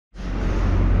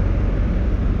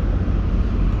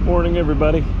Morning,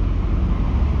 everybody.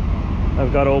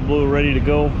 I've got Old Blue ready to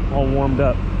go, all warmed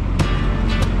up.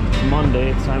 It's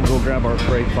Monday, it's time to go grab our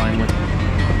freight finally.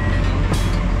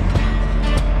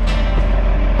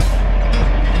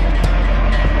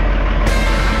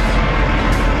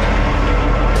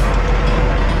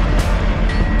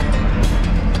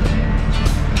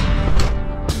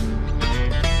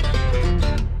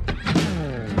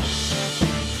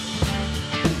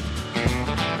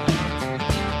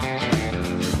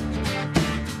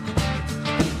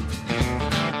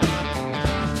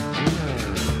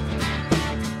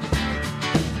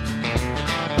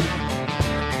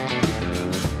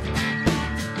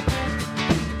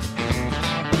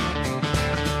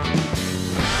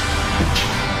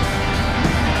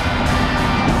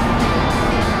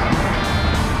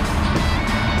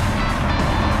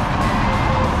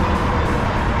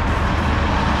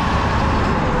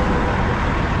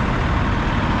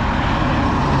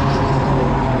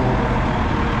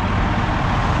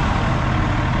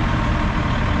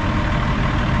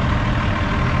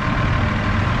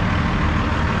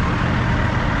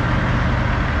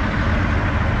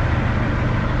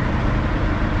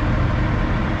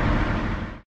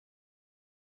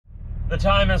 The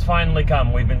time has finally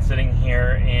come. We've been sitting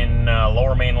here in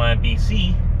lower mainland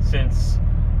BC since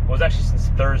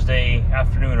Thursday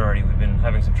afternoon already. We've been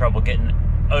having some trouble getting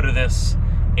out of this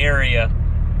area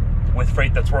with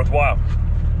freight that's worthwhile.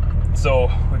 So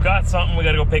we've got something, we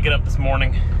gotta go pick it up this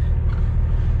morning.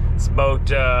 It's about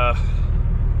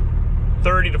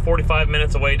 30 to 45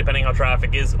 minutes away, depending how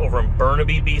traffic is, over in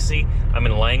Burnaby, BC. I'm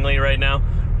in Langley right now.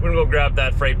 We're gonna go grab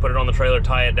that freight, put it on the trailer,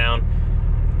 tie it down,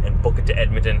 and book it to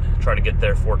Edmonton, try to get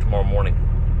there for tomorrow morning.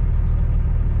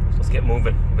 So let's get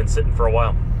moving. We've been sitting for a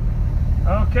while.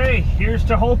 Okay, here's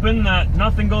to hoping that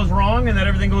nothing goes wrong and that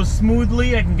everything goes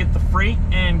smoothly. I can get the freight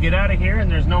and get out of here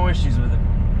and there's no issues with it.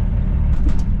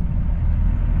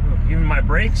 Even my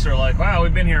brakes are like, wow,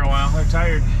 we've been here a while. They're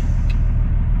tired.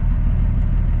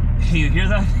 You hear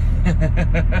that?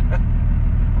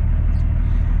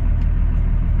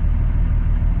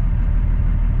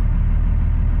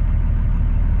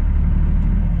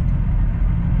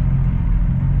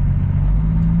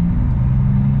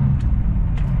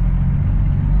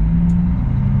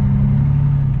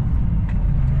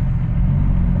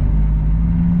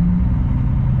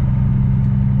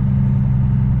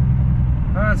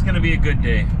 It's gonna be a good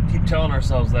day. Keep telling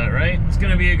ourselves that, right? It's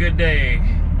gonna be a good day.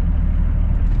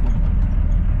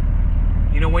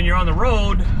 You know, when you're on the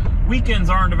road, weekends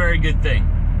aren't a very good thing.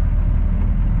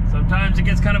 Sometimes it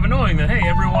gets kind of annoying that, hey,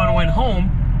 everyone went home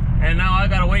and now I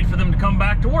gotta wait for them to come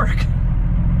back to work.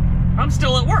 I'm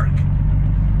still at work.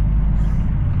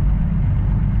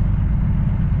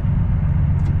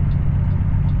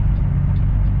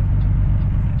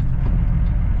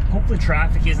 Hopefully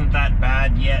traffic isn't that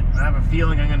bad yet. I have a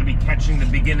feeling I'm going to be catching the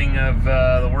beginning of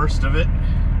the worst of it.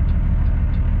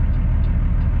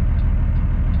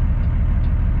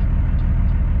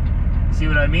 See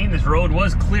what I mean? This road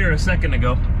was clear a second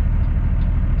ago.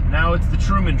 Now it's the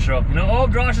Truman Show. You know, oh,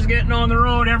 Josh is getting on the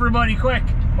road. Everybody quick.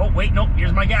 Oh, wait, no,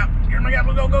 here's my gap. Here's my gap.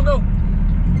 Go, go, go.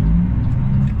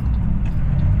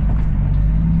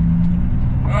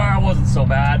 Oh, that wasn't so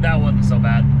bad. That wasn't so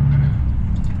bad.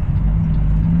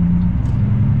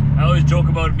 I always joke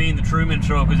about it being the Truman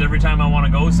Show because every time I want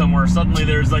to go somewhere, suddenly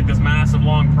there's like this massive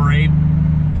long parade.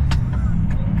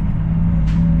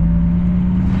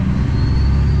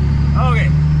 Okay.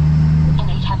 In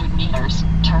 800 meters,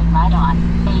 turn right on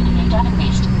 88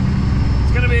 East.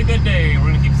 It's going to be a good day. We're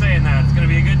going to keep saying that. It's going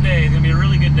to be a good day. It's going to be a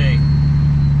really good day.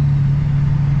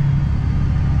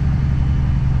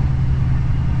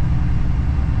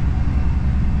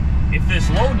 If this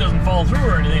load doesn't fall through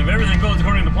or anything, if everything goes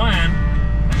according to plan,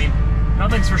 I mean,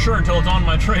 nothing's for sure until it's on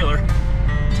my trailer.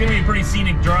 It's going to be a pretty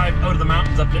scenic drive out of the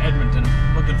mountains up to Edmonton.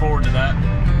 Looking forward to that.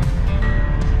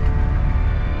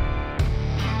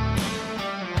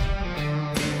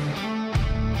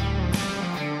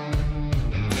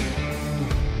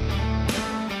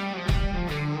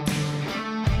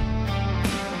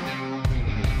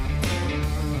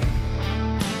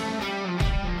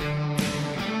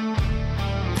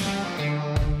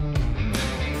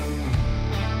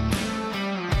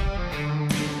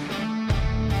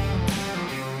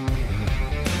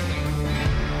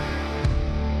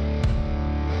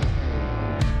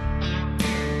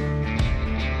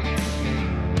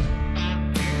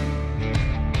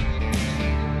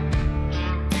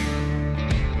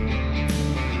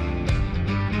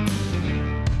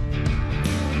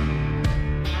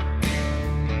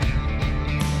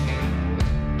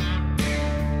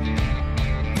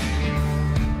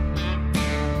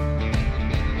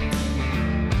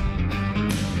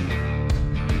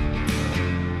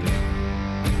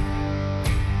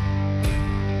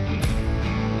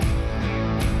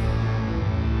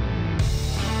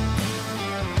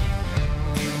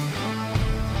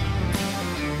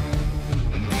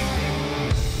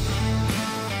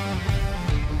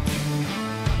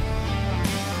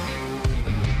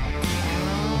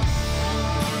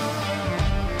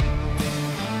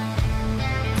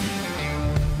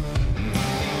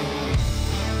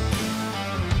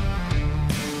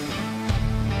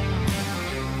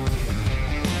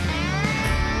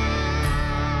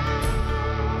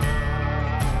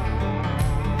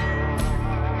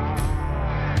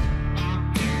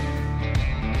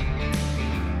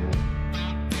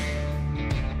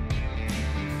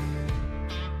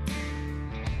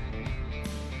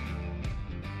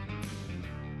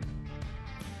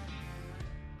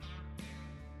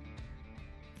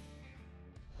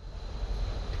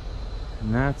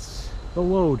 And that's the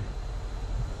load.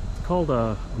 It's called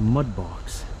a mud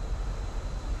box.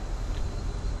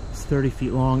 It's 30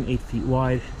 feet long, 8 feet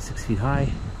wide, 6 feet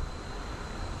high.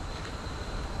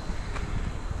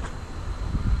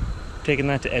 Taking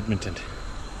that to Edmonton.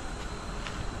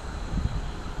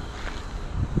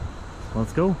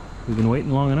 Let's go. We've been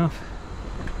waiting long enough.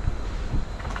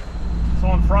 So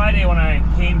on Friday when I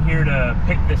came here to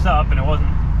pick this up and it wasn't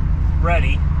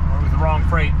ready, or it was the wrong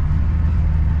freight,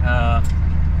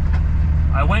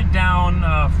 I went down,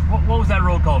 what was that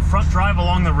road called? Front Drive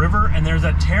along the river, and there's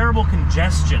a terrible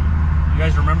congestion. You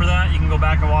guys remember that? You can go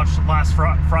back and watch last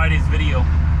Friday's video.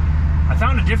 I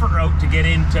found a different route to get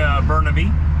into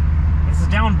Burnaby. This is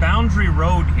down Boundary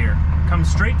Road here. Comes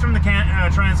straight from the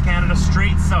Trans-Canada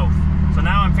straight south. So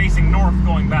now I'm facing north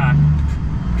going back.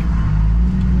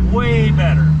 Way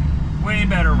better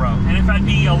route. And if I'd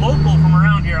be a local from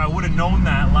around here, I would have known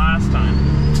that last time.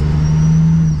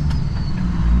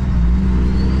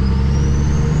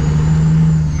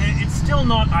 I mean, it's still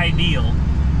not ideal,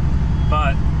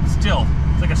 but still,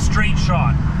 it's like a straight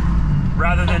shot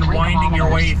rather than winding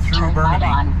your way through Burnaby. Right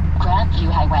on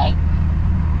Grandview Highway.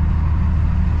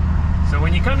 So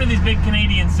when you come to these big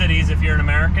Canadian cities, if you're an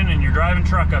American and you're driving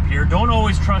truck up here, don't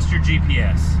always trust your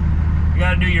GPS. You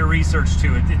gotta do your research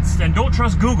too. And don't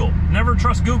trust Google. Never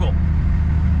trust Google.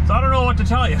 So I don't know what to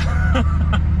tell you.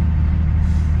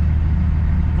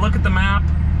 Look at the map.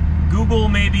 Google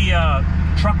maybe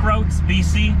truck routes,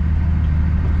 BC.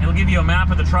 It'll give you a map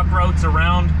of the truck routes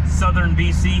around southern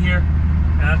BC here.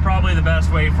 And that's probably the best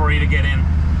way for you to get in.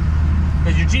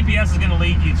 Because your GPS is gonna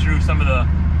lead you through some of the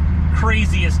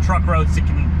craziest truck routes you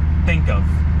can think of.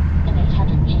 In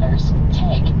 800 meters,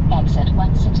 take exit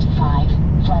 165,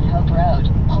 Flood Hope Road,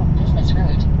 Hope Business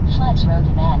Route, Floods Road,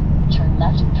 and then turn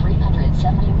left in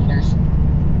 370 meters.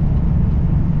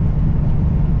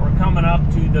 We're coming up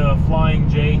to the Flying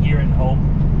J here in Hope.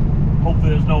 Hopefully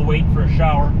there's no wait for a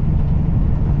shower.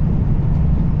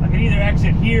 I can either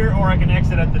exit here or I can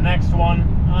exit at the next one.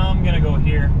 I'm gonna go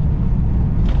here.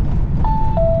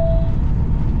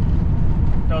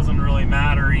 Doesn't really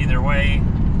matter either way.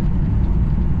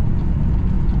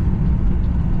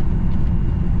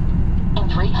 In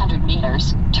 300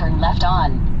 meters, turn left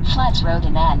on Floods Road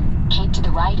and then keep to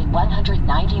the right in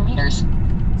 190 meters.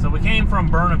 So we came from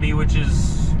Burnaby, which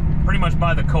is pretty much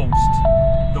by the coast,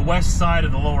 the west side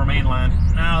of the Lower Mainland.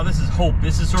 Now this is Hope.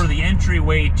 This is sort of the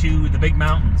entryway to the big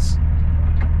mountains,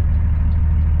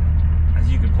 as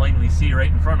you can plainly see right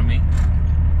in front of me.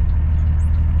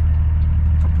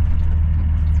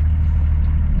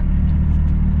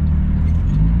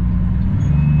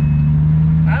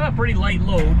 I have a pretty light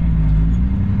load.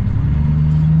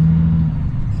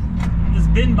 This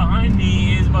bin behind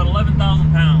me is about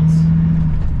 11,000 pounds.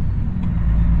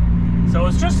 So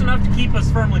it's just enough to keep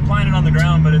us firmly planted on the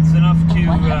ground, but it's enough to...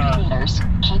 100 meters,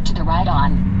 keep to the right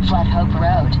on Flood Hope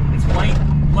Road. It's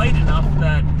light enough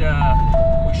that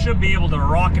we should be able to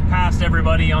rocket past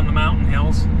everybody on the mountain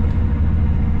hills.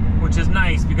 Which is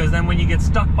nice, because then when you get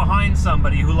stuck behind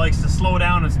somebody who likes to slow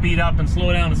down and speed up and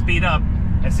slow down and speed up,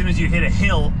 as soon as you hit a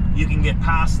hill, you can get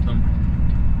past them.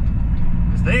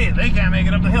 Because they can't make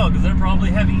it up the hill, because they're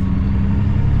probably heavy.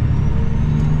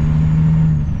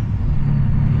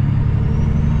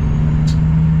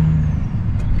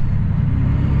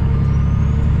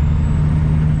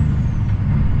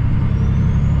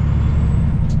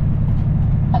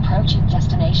 Approaching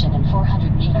destination in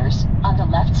 400 meters, on the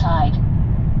left side.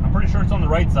 I'm pretty sure it's on the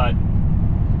right side.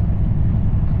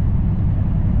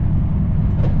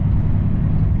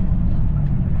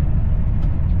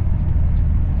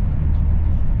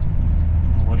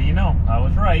 What do you know? I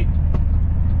was right.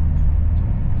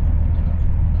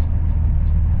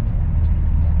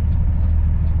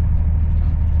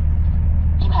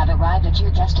 You have arrived at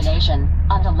your destination.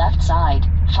 On the left side,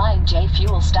 find J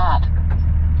Fuel Stop.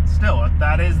 Still,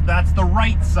 that's the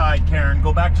right side, Karen.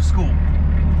 Go back to school.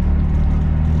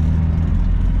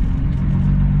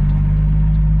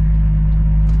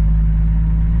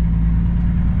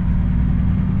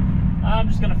 I'm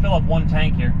just gonna fill up one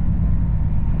tank here.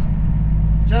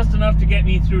 Just enough to get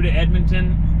me through to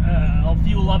Edmonton. I'll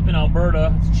fuel up in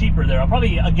Alberta. It's cheaper there. I'll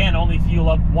probably, again, only fuel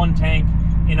up one tank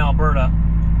in Alberta.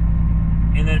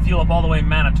 And then fuel up all the way in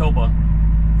Manitoba.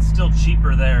 It's still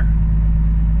cheaper there.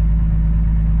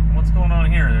 What's going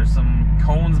on here? There's some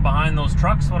cones behind those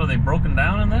trucks. What, are they broken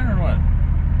down in there or what?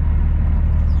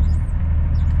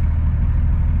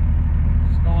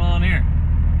 What's going on here?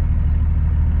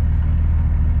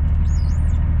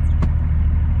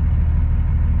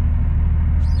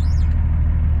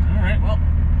 Alright, well,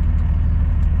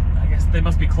 I guess they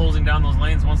must be closing down those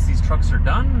lanes once these trucks are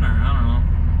done, or I don't know.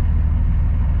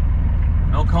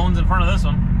 cones in front of this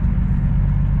one.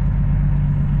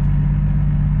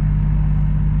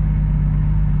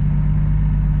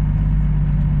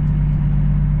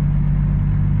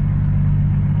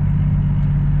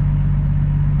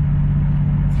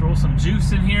 Throw some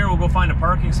juice in here. We'll go find a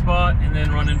parking spot and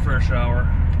then run in for a shower.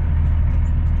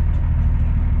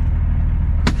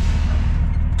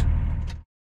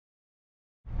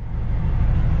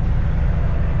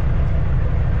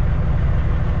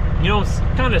 You know, it's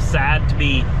kind of sad to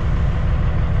be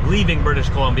leaving British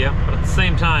Columbia, but at the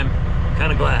same time,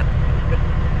 kind of glad.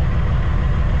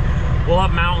 We'll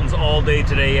have mountains all day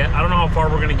today yet. I don't know how far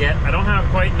we're gonna get. I don't have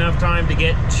quite enough time to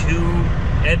get to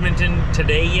Edmonton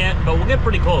today yet, but we'll get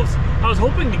pretty close. I was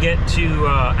hoping to get to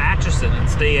Atchison and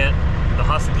stay at the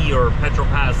Husky or Petro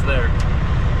Pass there.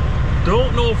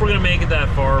 Don't know if we're gonna make it that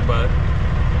far, but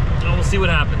we'll see what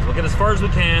happens. We'll get as far as we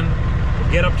can.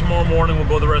 We'll get up tomorrow morning. We'll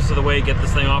go the rest of the way, get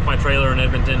this thing off my trailer in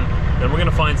Edmonton. Then we're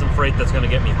gonna find some freight that's gonna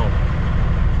get me home.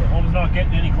 So home's not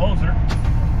getting any closer.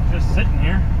 Just sitting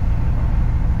here.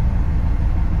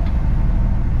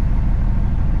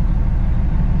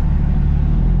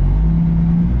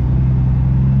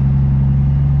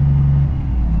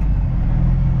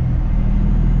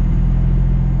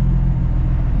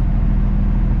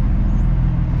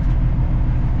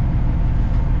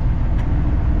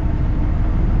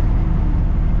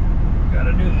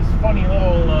 Funny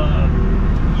little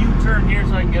U-turn here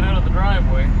so I can get out of the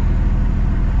driveway.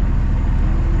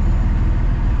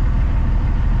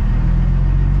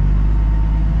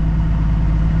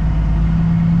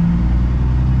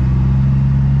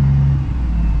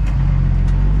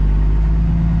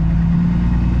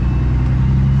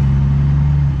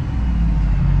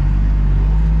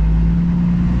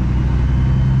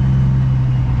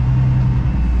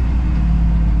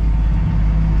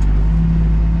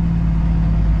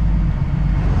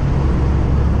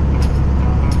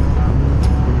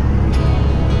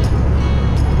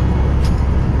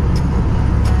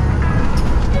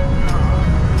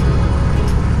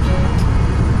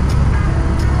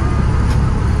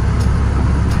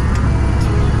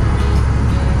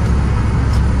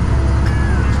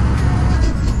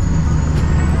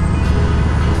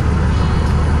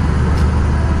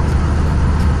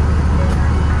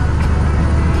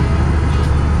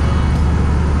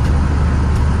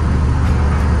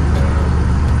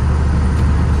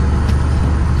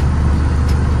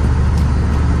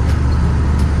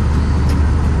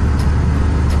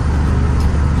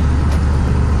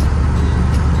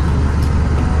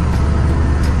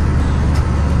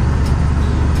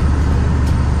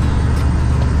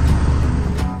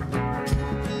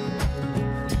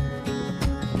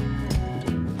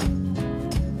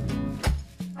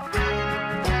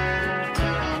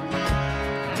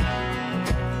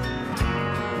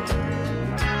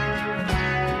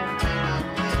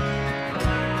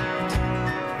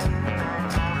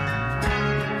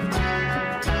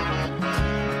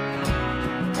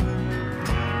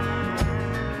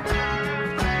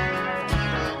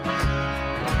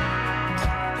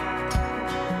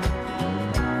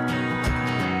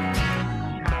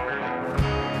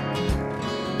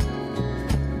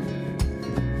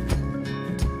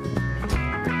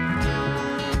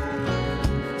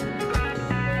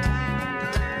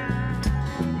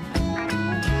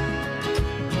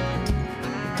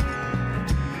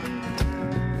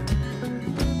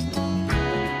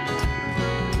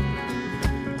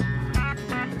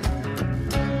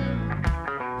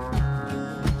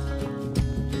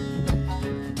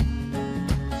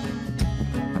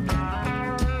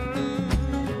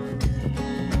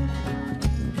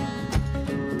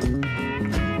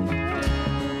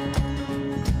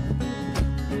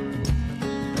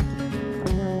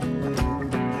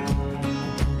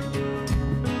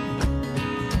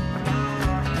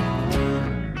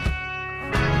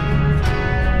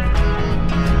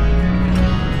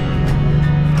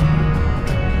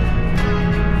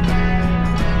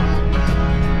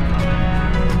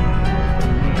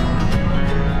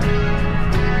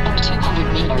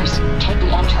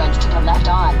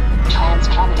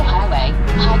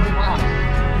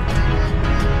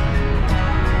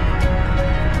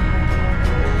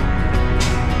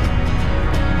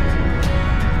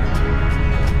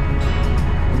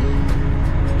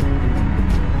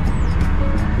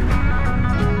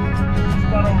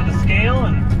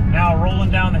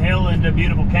 into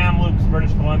beautiful Kamloops,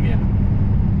 British Columbia.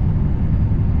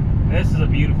 This is a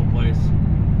beautiful place.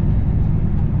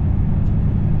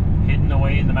 Hidden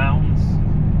away in the mountains.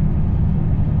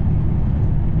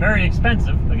 Very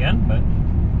expensive, again, but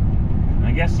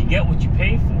I guess you get what you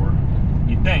pay for,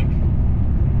 you'd think.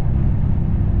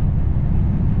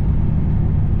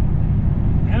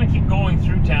 I'm gonna keep going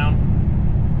through town,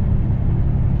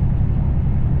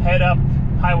 head up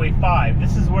Highway 5.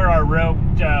 This is where our route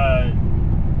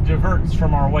diverts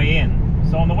from our way in.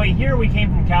 So on the way here, we came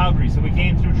from Calgary, so we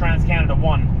came through Trans-Canada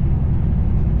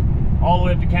 1, all the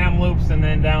way up to Kamloops, and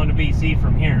then down to BC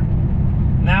from here.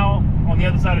 Now, on the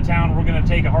other side of town, we're going to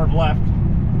take a hard left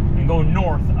and go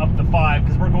north up the 5,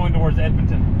 because we're going towards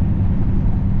Edmonton.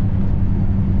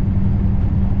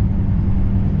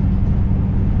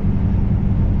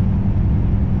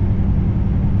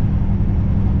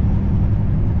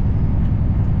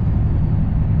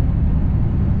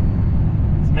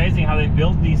 Amazing how they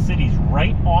built these cities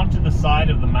right onto the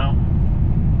side of the mountain.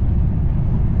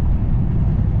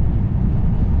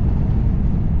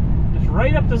 Just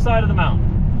right up the side of the mountain.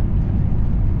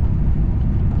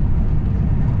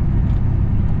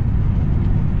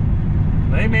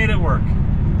 They made it work.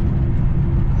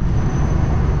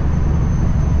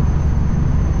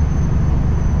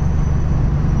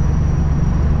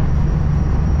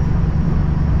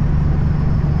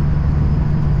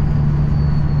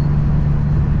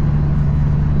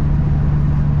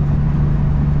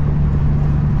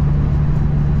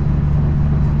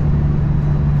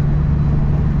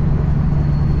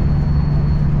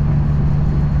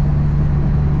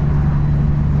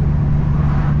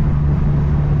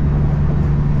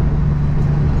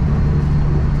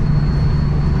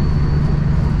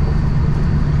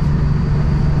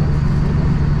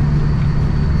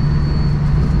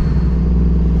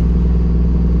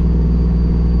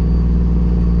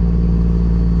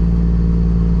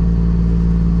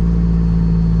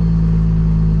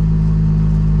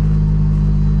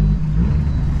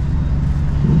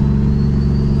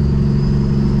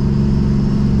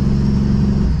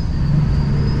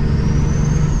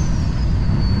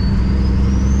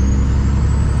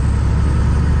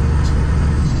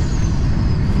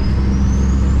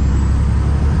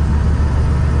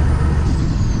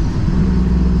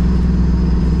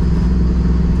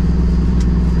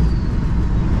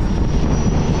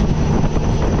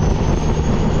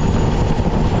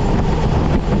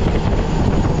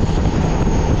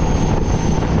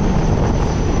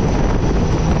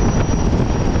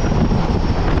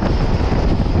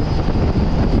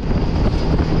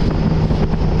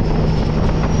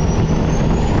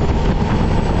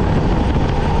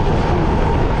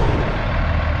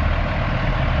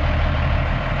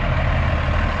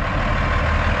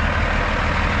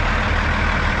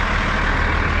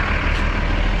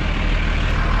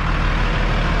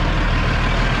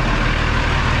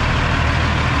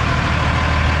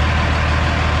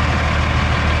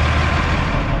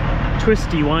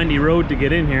 Twisty, windy road to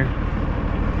get in here.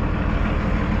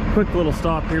 Quick little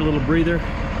stop here, little breather.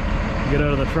 Get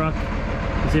out of the truck.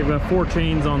 You see, I've got 4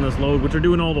 chains on this load, which are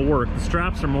doing all the work. The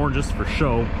straps are more just for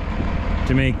show,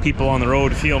 to make people on the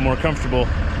road feel more comfortable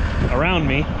around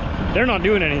me. They're not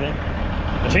doing anything.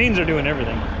 The chains are doing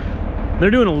everything.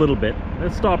 They're doing a little bit.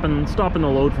 It's stopping the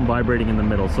load from vibrating in the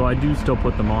middle, so I do still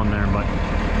put them on there, but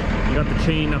you got the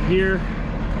chain up here,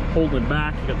 holding it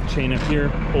back. You got the chain up here,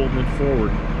 holding it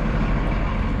forward.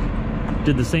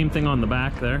 Did the same thing on the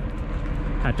back there.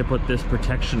 Had to put this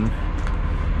protection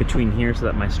between here so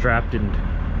that my strap didn't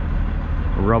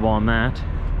rub on that.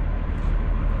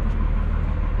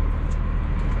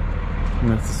 And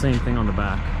that's the same thing on the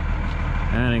back.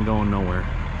 That ain't going nowhere.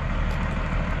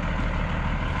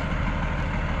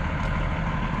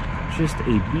 Just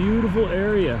a beautiful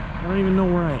area. I don't even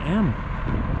know where I am.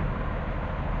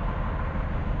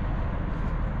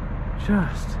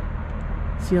 Just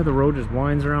see how the road just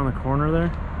winds around the corner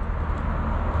there?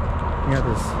 You got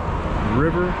this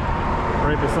river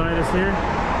right beside us here.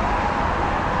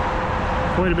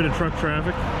 Quite a bit of truck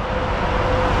traffic.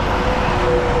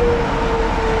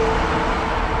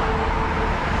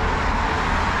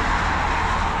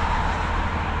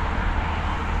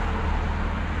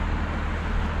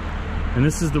 And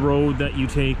this is the road that you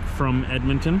take from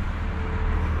Edmonton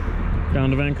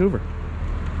down to Vancouver.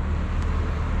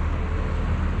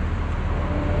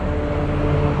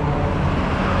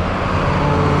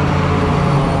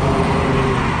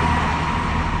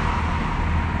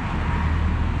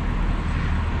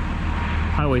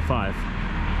 Highway 5.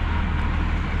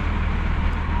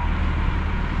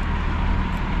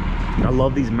 I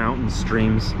love these mountain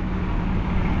streams.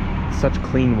 Such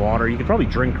clean water. You could probably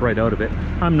drink right out of it.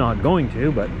 I'm not going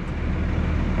to, but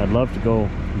I'd love to go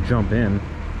jump in.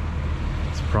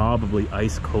 It's probably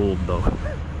ice cold though.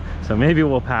 So maybe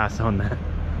we'll pass on that.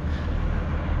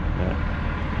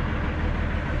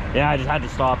 Yeah, I just had to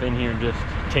stop in here and just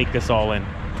take this all in.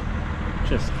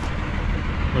 Just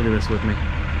look at this with me.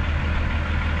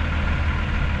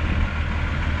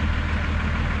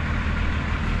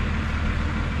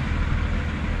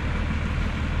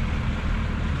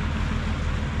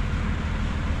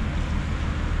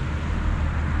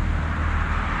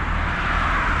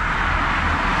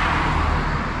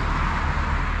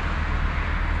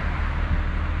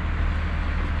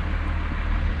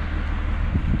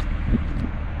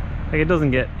 Like, it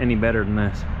doesn't get any better than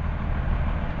this.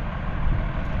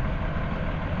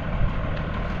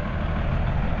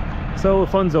 So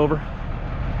the fun's over.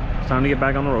 It's time to get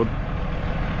back on the road.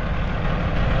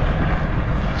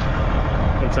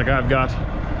 Looks like I've got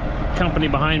company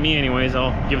behind me anyways.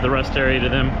 I'll give the rest area to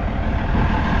them.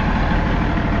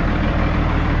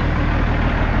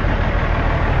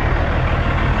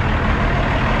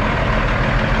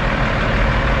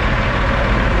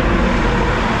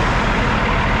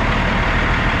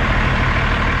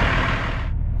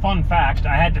 Fun fact,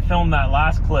 I had to film that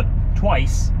last clip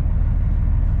twice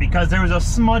because there was a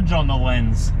smudge on the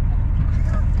lens.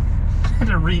 I had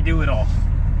to redo it all.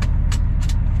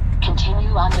 Continue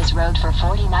on this road for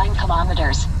 49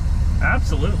 kilometers.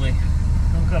 Absolutely.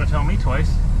 Don't gotta tell me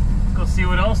twice. Let's go see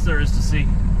what else there is to see.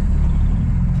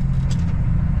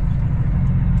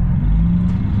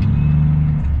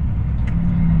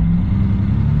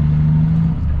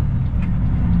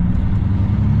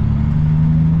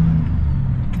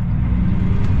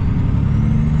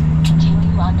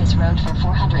 Continue on this road for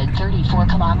 434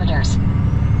 kilometers.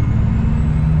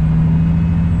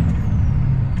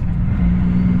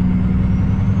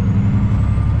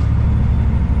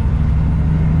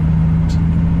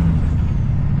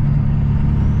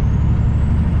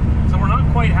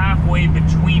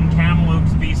 Between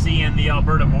Kamloops, BC and the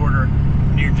Alberta border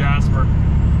near Jasper.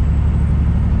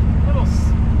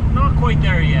 Not quite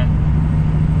there yet.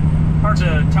 Hard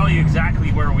to tell you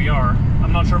exactly where we are.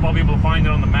 I'm not sure if I'll be able to find it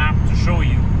on the map to show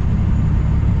you.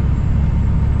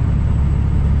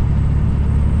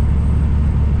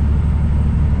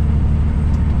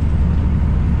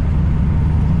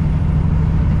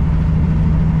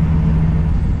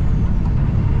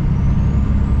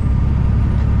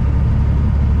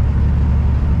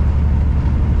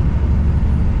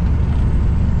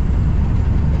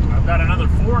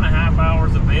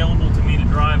 Available to me to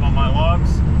drive on my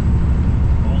logs.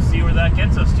 We'll see where that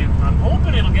gets us to. I'm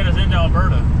hoping it'll get us into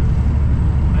Alberta.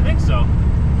 I think so.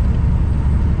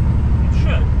 It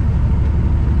should.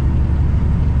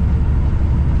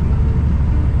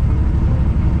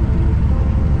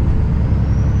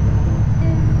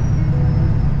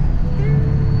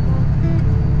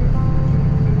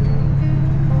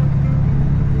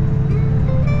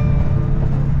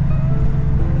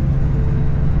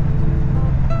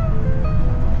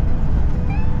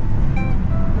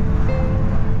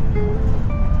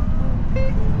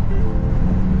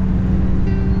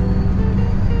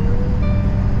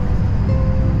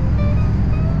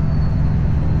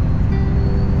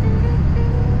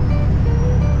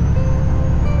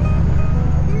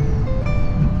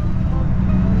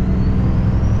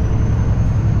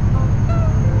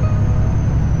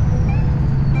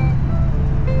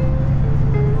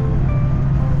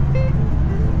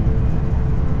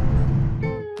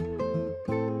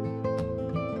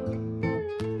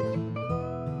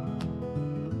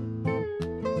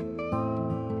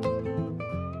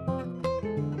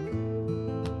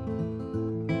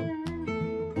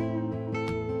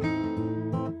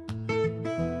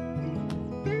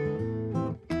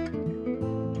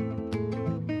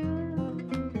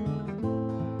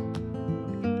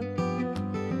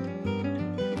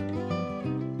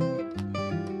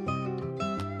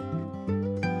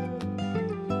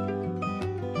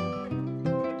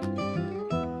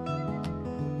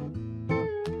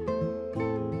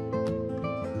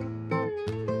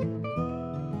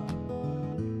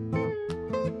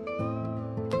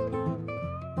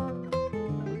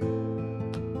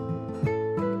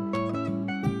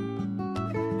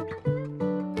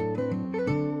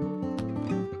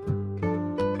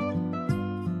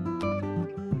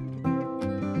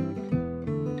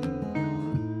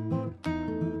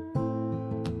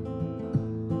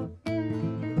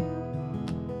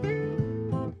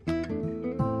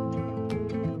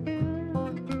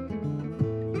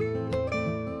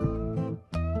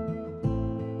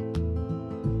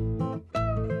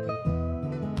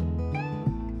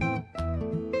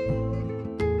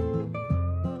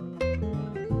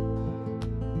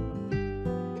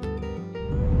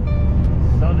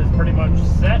 Pretty much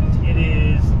set. It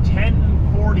is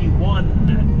 10:41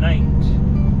 at night.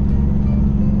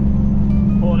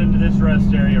 Pulling into this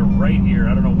rest area right here.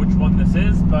 I don't know which one this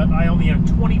is, but I only have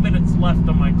 20 minutes left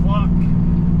on my clock.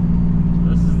 So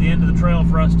this is the end of the trail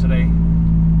for us today.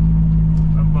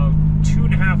 About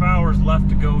 2.5 hours left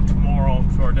to go tomorrow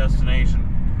to our destination.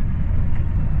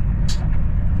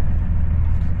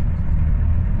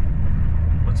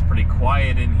 Looks pretty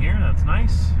quiet in here. That's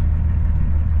nice.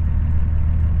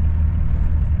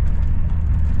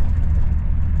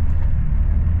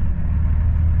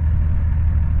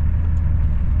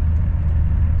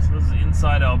 This is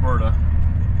inside Alberta.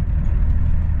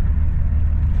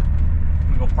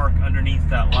 gonna park underneath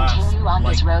that last Continue on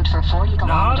light. this road for 40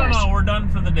 kilometers. No, we're done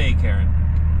for the day, Karen.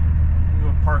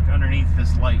 We're gonna park underneath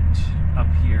this light up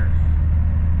here.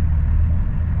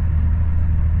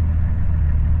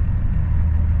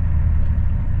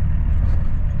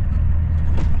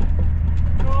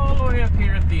 All the way up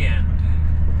here at the end.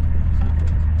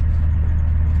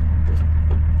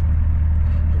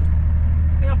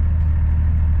 Yep.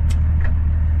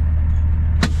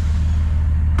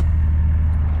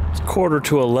 It's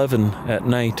 11:15 at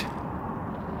night.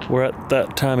 We're at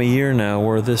that time of year now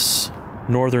where this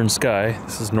northern sky,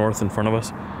 this is north in front of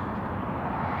us,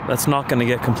 that's not going to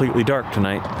get completely dark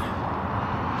tonight.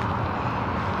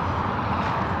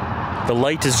 The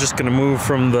light is just going to move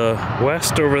from the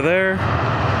west over there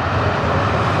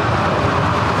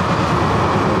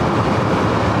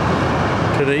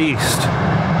to the east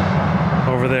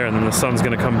over there, and then the sun's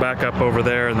going to come back up over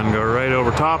there and then go right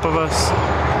over top of us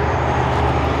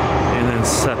and then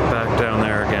set back down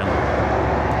there again.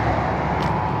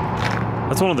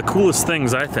 That's one of the coolest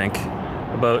things, I think,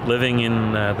 about living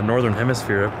in the northern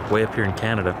hemisphere, way up here in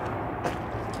Canada,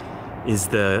 is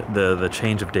the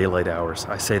change of daylight hours.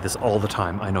 I say this all the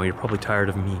time. I know you're probably tired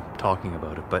of me talking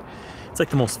about it, but it's like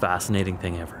the most fascinating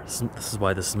thing ever. This is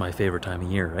why this is my favorite time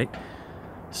of year, right?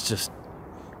 It's just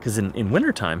because in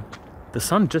wintertime, the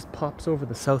sun just pops over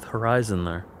the south horizon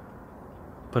there.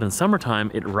 But in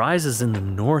summertime, it rises in the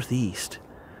northeast,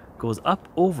 goes up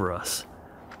over us,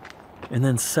 and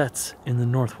then sets in the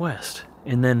northwest.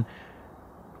 And then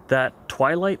that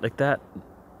twilight, like that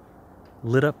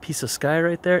lit up piece of sky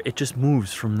right there, it just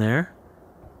moves from there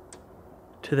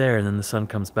to there, and then the sun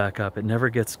comes back up. It never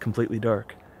gets completely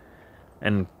dark.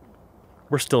 And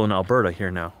we're still in Alberta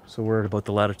here now, so we're at about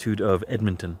the latitude of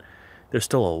Edmonton. There's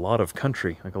still a lot of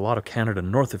country, like a lot of Canada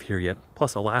north of here yet,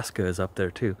 plus Alaska is up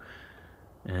there too.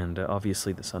 And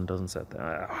obviously the sun doesn't set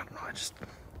there. I don't know,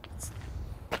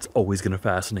 it's always gonna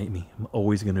fascinate me. I'm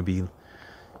always gonna be,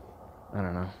 I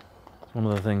don't know, it's one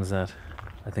of the things that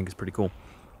I think is pretty cool.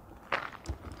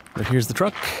 But here's the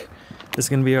truck. This is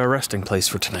gonna be our resting place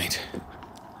for tonight.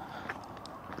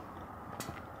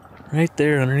 Right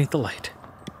there underneath the light.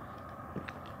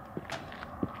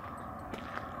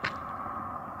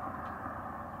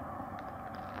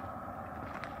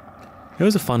 It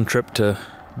was a fun trip to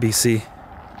BC.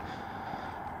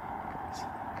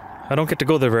 I don't get to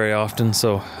go there very often,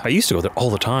 so I used to go there all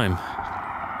the time.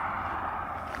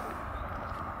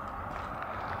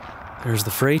 There's the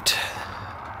freight.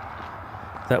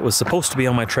 That was supposed to be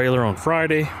on my trailer on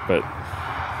Friday, but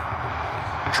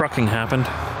trucking happened.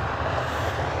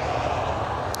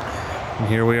 And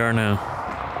here we are now.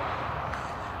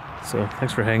 So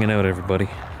thanks for hanging out, everybody.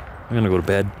 I'm gonna go to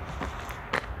bed.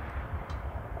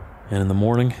 And in the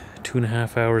morning,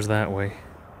 2.5 hours that way,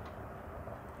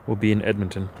 we'll be in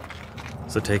Edmonton.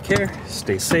 So take care,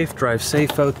 stay safe, drive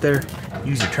safe out there,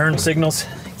 use your turn signals,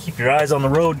 keep your eyes on the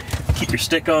road, keep your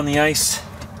stick on the ice.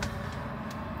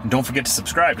 And don't forget to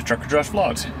subscribe to Trucker Josh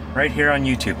Vlogs, right here on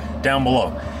YouTube, down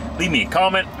below. Leave me a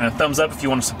comment and a thumbs up if you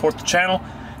want to support the channel.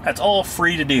 That's all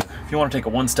free to do. If you want to take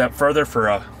it one step further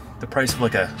for the price of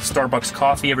like a Starbucks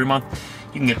coffee every month,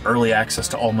 you can get early access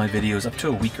to all my videos, up to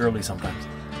a week early sometimes.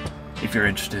 If you're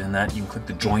interested in that, you can click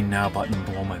the Join Now button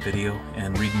below my video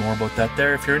and read more about that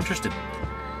there if you're interested.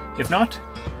 If not,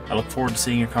 I look forward to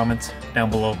seeing your comments down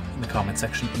below in the comment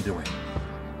section either way.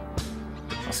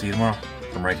 I'll see you tomorrow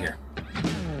from right here.